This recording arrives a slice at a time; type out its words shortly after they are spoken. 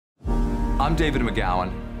I'm David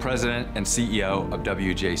McGowan, President and CEO of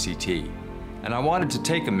WJCT, and I wanted to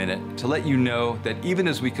take a minute to let you know that even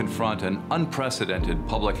as we confront an unprecedented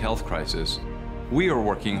public health crisis, we are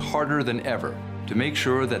working harder than ever to make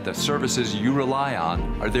sure that the services you rely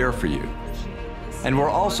on are there for you. And we're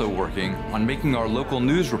also working on making our local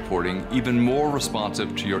news reporting even more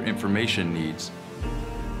responsive to your information needs,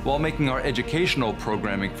 while making our educational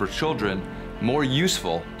programming for children more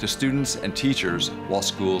useful to students and teachers while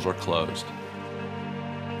schools are closed.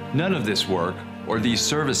 None of this work or these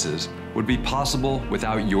services would be possible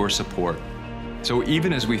without your support. So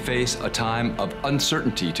even as we face a time of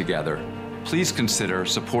uncertainty together, please consider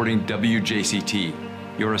supporting WJCT,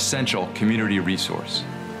 your essential community resource.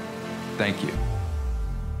 Thank you.